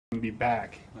Be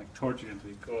back, like torture him to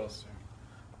be closer.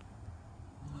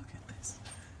 Look at this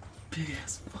big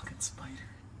ass fucking spider.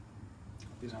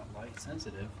 He's not light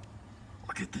sensitive.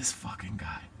 Look at this fucking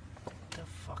guy. What the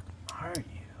fuck are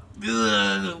you?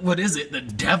 Ugh, what is it? The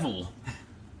devil.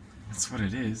 That's what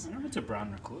it is. I don't know if it's a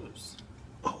brown recluse.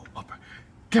 Oh,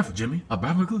 careful, Jimmy. A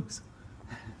brown recluse.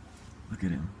 Look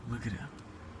at him. Look at him.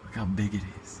 Look how big it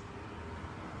is.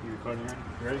 You recording right?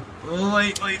 You ready? Oh,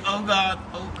 wait. Oh, God.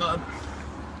 Oh, God.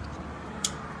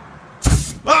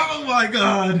 Oh, my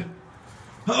God.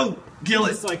 Oh, kill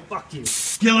it. It's like, fuck you.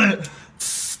 Kill it.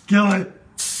 Kill it.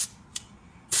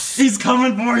 He's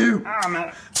coming for you. Ah,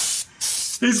 man.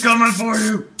 He's coming for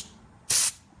you.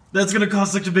 That's going to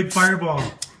cause such a big fireball.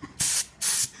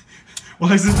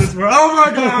 Why isn't this where? Oh,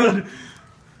 my God.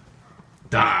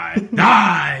 Die.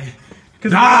 Die.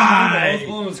 Because die.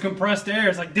 all was compressed air.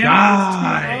 It's like, damn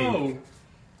die. it, it's too low.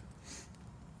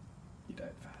 You died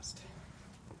fast.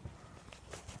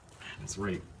 That's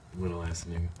right, little ass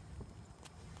nigga.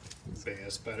 Big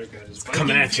ass spider got his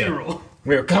Coming at funeral. you.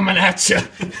 We're coming at you.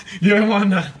 You don't want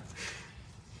to.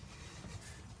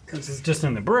 Because it's just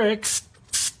in the bricks.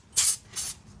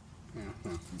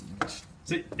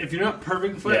 See, if you're not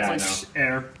perfect foot, Yeah, it's like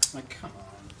air. Like, come on.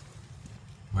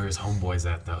 Where's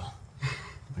homeboys at though?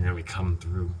 They're gonna be coming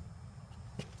through.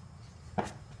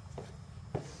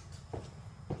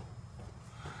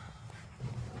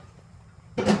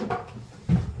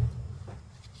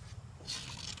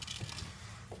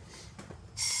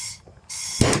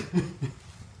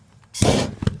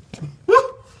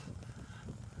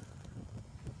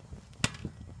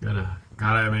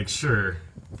 Gotta make sure.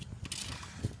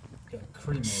 Got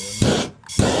cremated.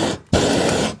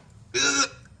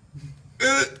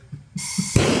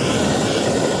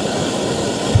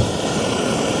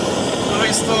 Oh,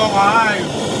 he's still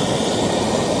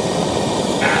alive.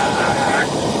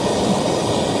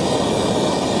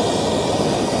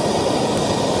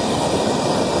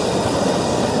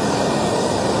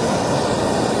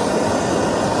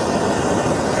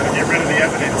 Gotta get rid of the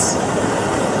evidence.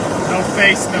 No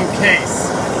face, no case.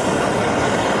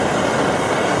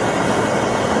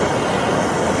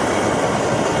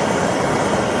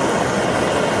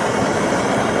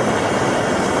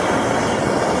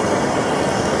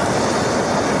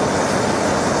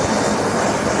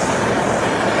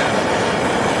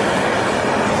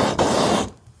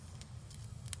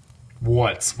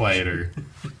 What spider?